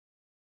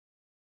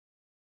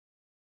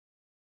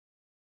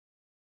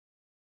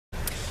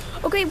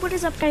Okay, what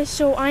is up, guys?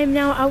 So I'm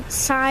now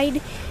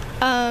outside,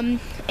 and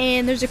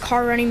there's a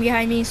car running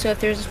behind me, so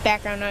if there's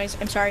background noise,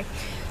 I'm sorry.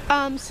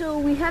 So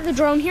we have the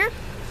drone here,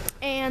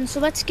 and so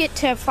let's get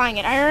to flying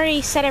it. I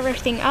already set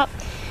everything up.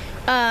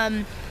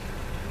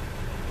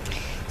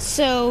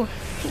 So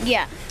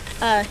yeah,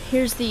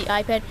 here's the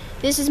iPad.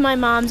 This is my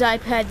mom's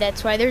iPad,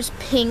 that's why there's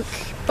pink,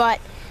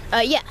 but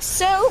yeah,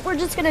 so we're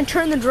just gonna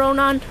turn the drone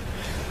on.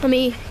 Let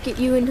me get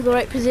you into the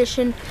right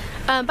position.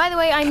 By the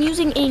way, I'm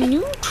using a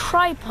new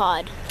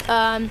tripod.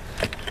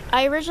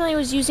 I originally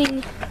was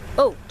using,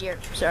 oh dear,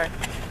 sorry.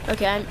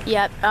 Okay,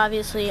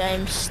 obviously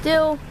I'm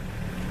still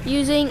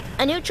using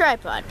a new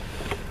tripod.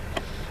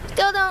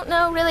 Still don't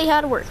know really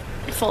how to work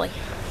it fully.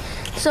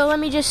 So let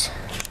me just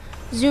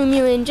zoom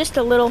you in just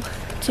a little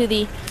to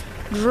the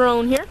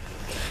drone here.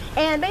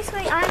 And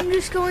basically I'm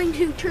just going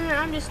to turn it,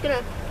 I'm just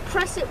gonna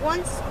press it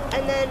once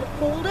and then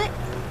hold it.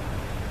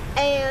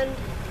 And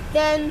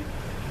then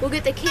we'll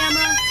get the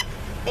camera,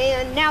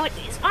 and now it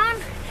is on.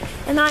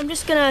 And I'm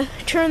just gonna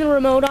turn the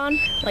remote on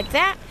like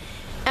that.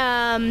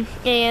 And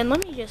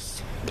let me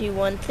just do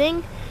one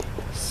thing.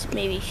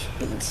 Maybe you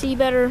can see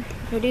better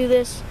if I do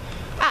this.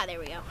 Ah, there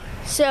we go.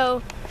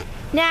 So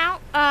now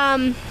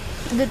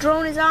the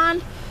drone is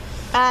on.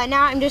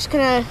 Now I'm just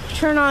gonna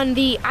turn on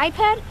the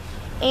iPad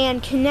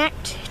and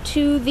connect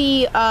to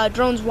the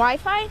drone's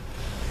Wi-Fi,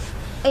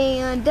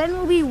 and then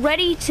we'll be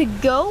ready to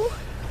go.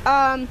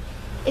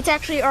 It's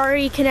actually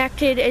already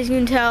connected, as you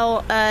can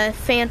tell,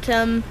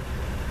 Phantom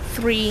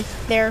 3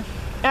 there.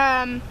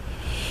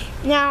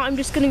 Now I'm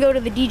just gonna go to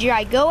the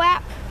DJI Go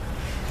app,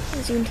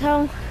 as you can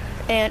tell,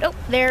 and oh,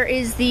 there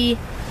is the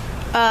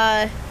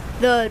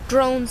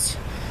drone's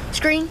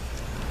screen.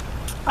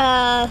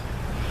 It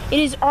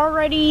is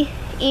already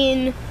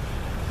in,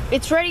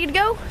 it's ready to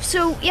go,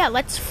 so yeah,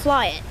 let's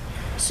fly it.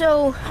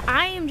 So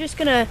I am just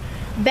gonna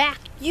back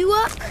you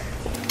up.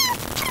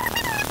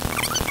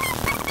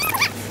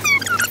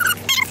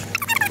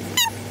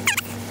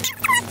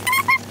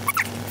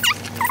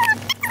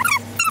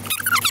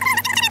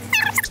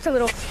 Just a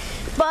little,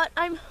 but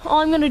all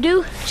I'm gonna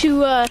do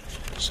to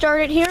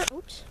start it here,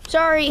 oops,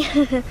 sorry.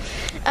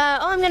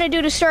 All I'm gonna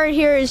do to start it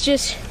here is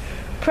just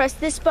press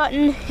this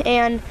button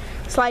and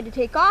slide to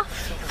take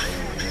off.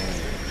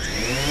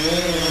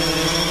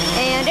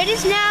 And it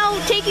is now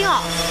taking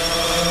off.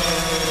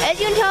 As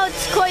you can tell,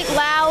 it's quite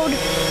loud,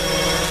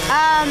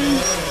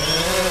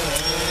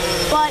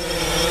 but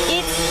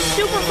it's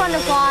super fun to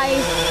fly.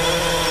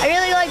 I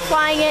really like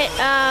flying it.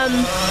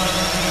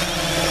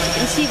 You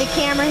can see the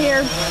camera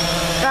here.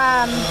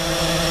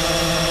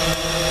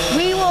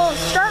 We will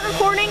start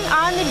recording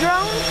on the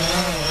drone,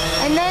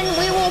 and then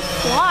we will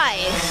fly.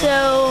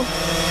 So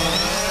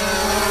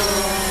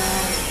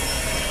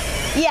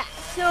yeah,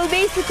 so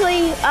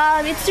basically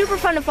it's super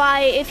fun to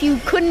fly. If you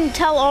couldn't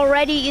tell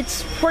already,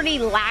 it's pretty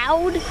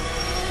loud.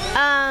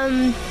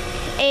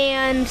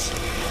 And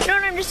you know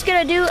what I'm just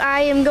gonna do?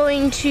 I am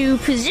going to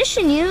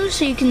position you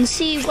so you can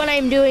see what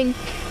I'm doing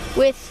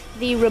with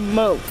the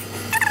remote.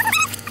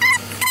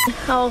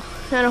 I'll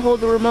kind of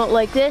hold the remote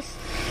like this,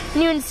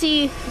 and you can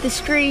see the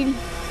screen.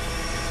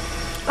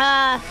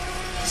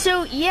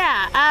 So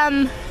yeah,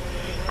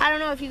 I don't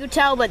know if you could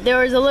tell, but there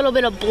was a little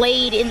bit of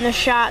blade in the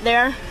shot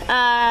there.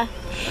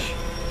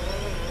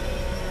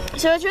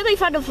 So it's really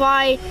fun to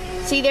fly.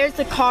 See, there's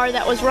the car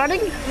that was running.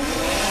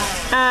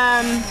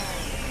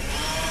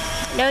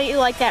 Know you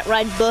like that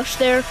red bush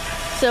there?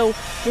 So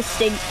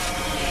distinct.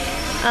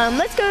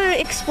 Let's go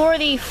explore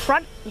the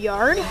front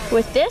yard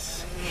with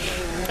this.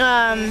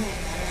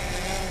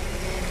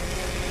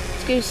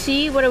 Let's go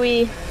see, what are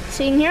we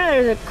seeing here?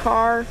 There's a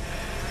car,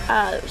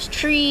 there's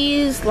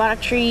trees, a lot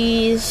of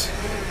trees,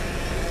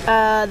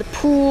 the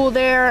pool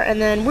there, and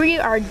then we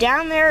are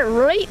down there,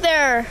 right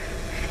there.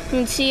 You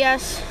can see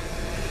us.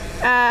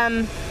 Now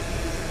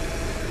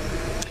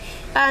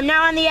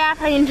on the app,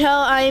 I can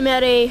tell I'm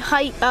at a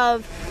height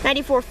of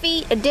 94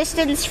 feet, a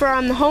distance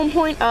from the home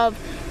point of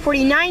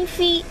 49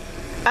 feet.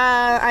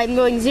 I'm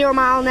going 0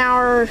 mile an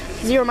hour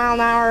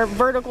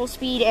vertical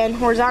speed and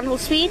horizontal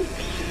speed.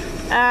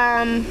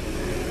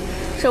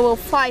 So we'll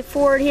fly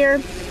forward here.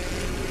 You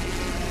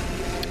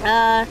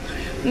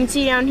can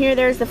see down here,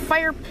 there's the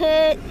fire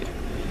pit.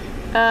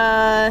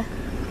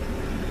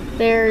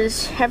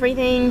 There's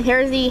everything.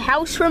 There's the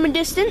house from a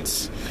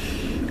distance.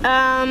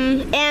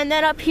 And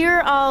then up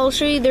here, I'll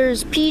show you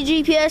there's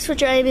PGPS,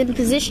 which I am in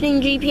positioning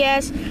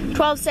GPS,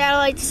 12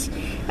 satellites.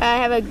 I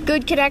have a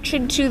good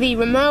connection to the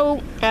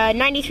remote,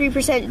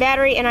 93%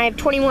 battery, and I have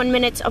 21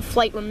 minutes of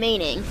flight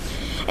remaining.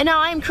 And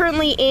now I'm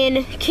currently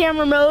in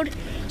camera mode.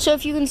 So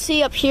if you can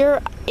see up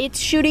here, it's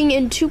shooting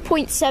in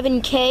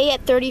 2.7K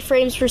at 30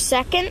 frames per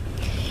second.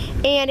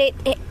 And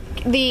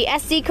the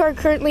SD card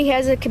currently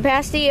has a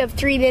capacity of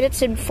 3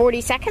 minutes and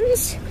 40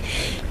 seconds.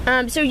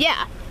 So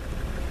yeah,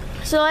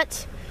 so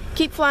let's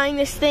keep flying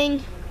this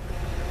thing.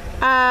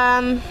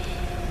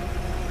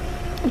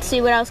 Let's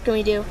see, what else can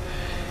we do?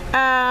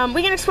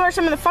 We can explore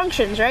some of the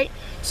functions, right?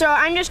 So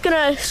I'm just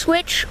gonna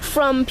switch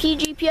from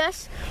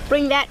PGPS,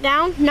 bring that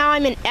down. Now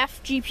I'm in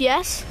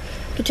FGPS,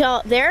 you can tell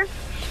it there.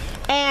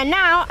 And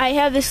now I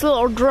have this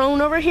little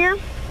drone over here.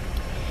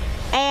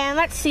 And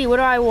let's see, what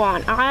do I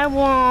want? I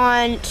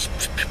want,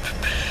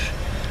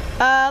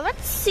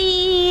 let's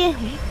see,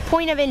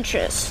 point of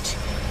interest.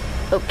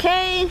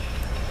 Okay,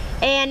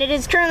 and it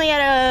is currently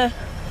at a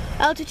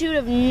altitude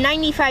of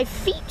 95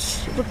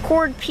 feet,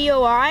 record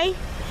POI.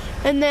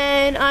 And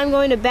then I'm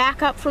going to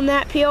back up from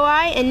that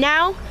POI, and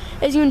now,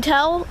 as you can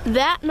tell,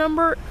 that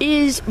number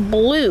is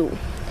blue.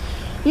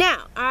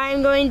 Now,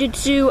 I'm going to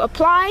do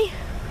apply,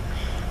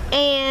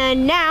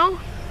 and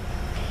now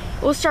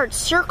we'll start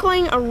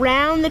circling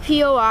around the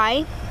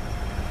POI.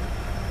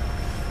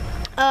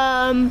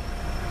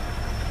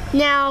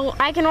 Now,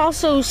 I can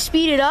also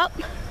speed it up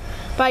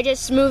by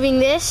just moving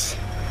this.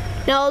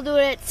 Now, I'll do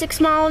it at 6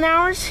 mile an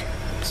hour.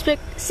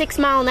 6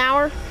 mile an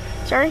hour,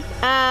 sorry.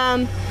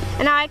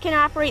 And I can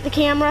operate the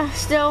camera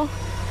still.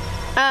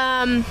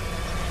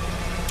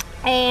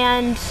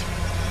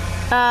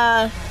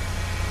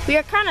 We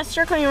are kind of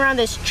circling around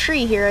this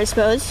tree here, I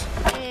suppose.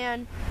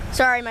 And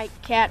sorry, my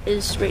cat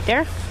is right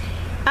there.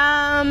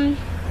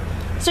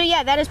 So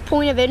yeah, that is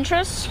point of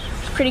interest.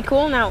 Pretty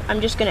cool. Now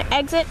I'm just gonna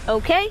exit.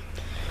 Okay.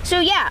 So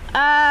yeah.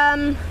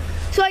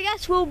 So I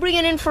guess we'll bring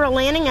it in for a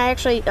landing.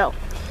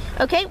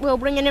 Okay, we'll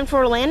bring it in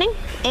for a landing,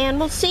 and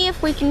we'll see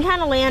if we can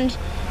kind of land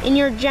in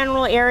your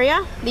general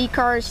area. The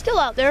car is still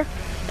out there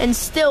and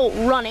still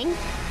running.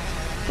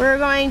 We're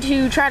going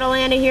to try to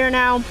land it here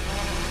now.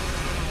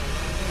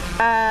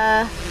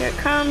 Here it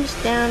comes,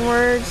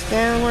 downwards,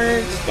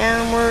 downwards,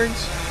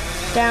 downwards,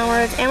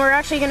 downwards, and we're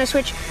actually going to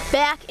switch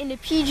back into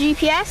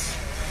PGPS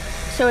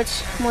so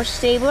it's more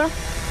stabler.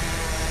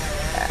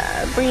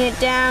 Bring it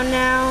down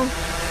now.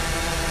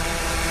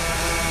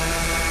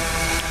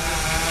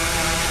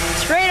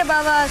 Straight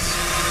above us.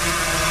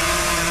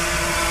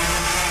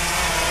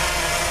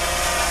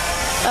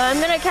 I'm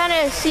going to kind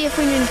of see if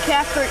we can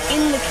capture it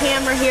in the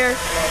camera here,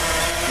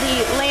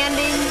 the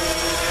landing,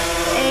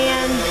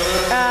 and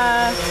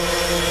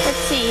let's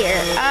see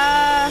here.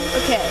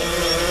 Okay.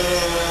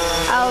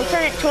 I'll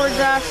turn it towards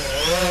us.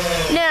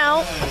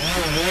 Now,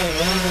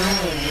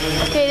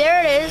 okay,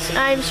 there it is.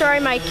 I'm sorry,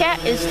 my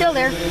cat is still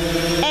there.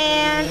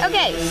 And,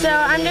 okay, so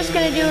I'm just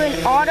going to do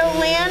an auto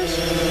land,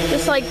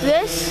 just like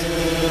this.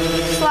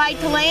 Slide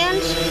to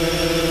land.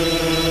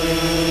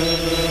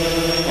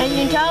 As you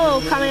can tell,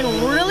 it'll come in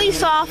really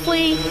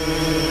softly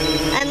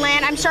and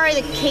land. I'm sorry,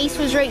 the case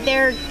was right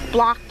there,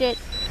 blocked it.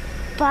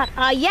 But,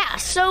 yeah,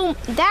 so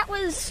that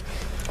was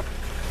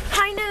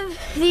kind of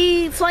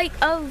the flight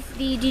of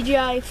the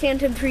DJI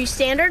Phantom 3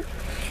 Standard.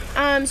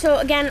 So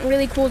again,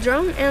 really cool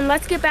drone, and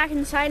let's get back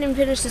inside and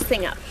finish this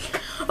thing up.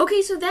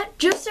 Okay, so that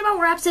just about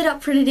wraps it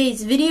up for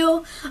today's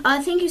video.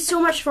 Thank you so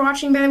much for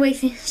watching. By the way,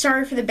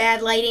 sorry for the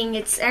bad lighting.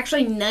 It's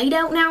actually night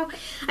out now.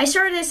 I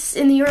started this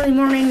in the early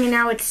morning, and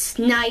now it's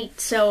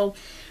night, so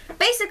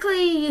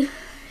basically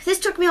this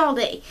took me all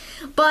day.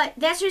 But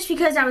that's just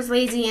because I was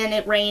lazy and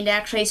it rained,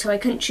 actually, so I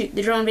couldn't shoot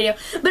the drone video.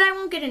 But I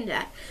won't get into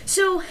that.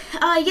 So,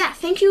 yeah,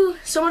 thank you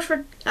so much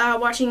for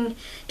watching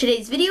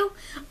today's video.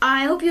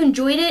 I hope you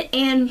enjoyed it,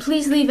 and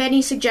please leave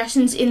any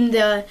suggestions in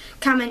the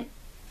comment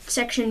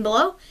section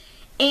below.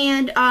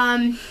 And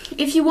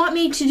if you want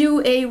me to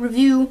do a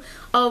review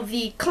of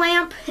the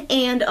clamp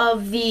and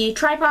of the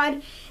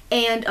tripod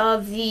and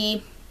of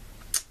the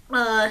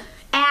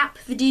app,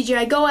 the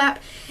DJI Go app,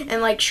 and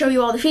like show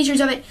you all the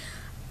features of it,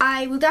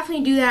 I will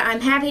definitely do that.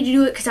 I'm happy to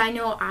do it because I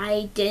know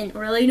I didn't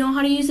really know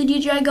how to use the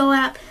DJI Go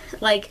app.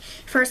 Like,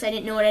 first I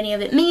didn't know what any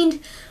of it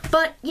meant.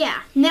 But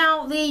yeah,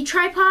 now the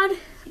tripod,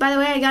 by the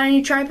way, I got a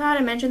new tripod,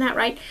 I mentioned that,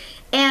 right?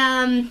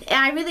 And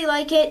I really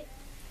like it,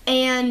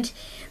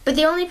 but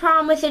the only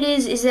problem with it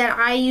is that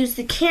I use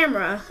the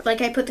camera,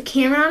 like I put the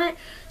camera on it,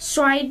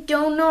 so I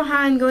don't know how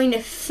I'm going to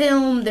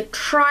film the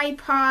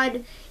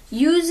tripod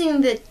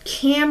using the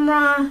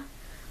camera.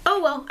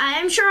 Oh well,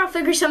 I'm sure I'll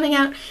figure something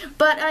out.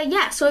 But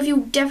yeah, so if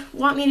you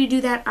want me to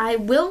do that, I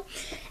will.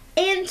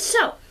 And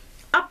so,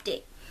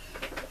 update.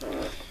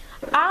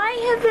 I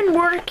have been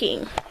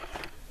working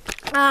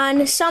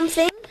on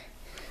something.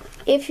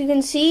 If you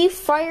can see,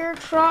 fire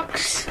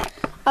trucks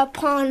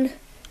upon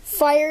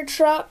fire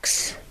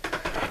trucks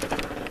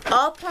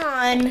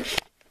upon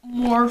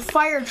more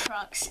fire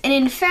trucks. And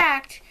in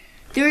fact,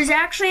 there's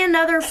actually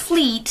another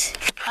fleet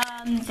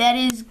that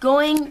is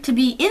going to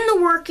be in the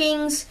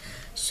workings.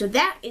 So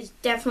that is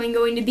definitely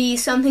going to be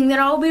something that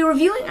I'll be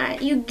reviewing.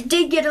 You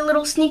did get a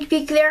little sneak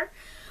peek there,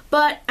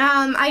 but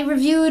I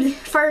reviewed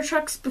fire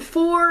trucks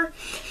before,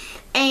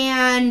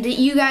 and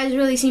you guys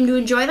really seem to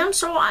enjoy them,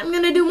 so I'm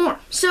going to do more.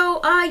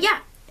 So,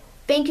 yeah,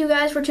 thank you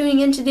guys for tuning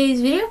in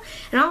today's video,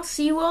 and I'll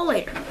see you all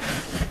later.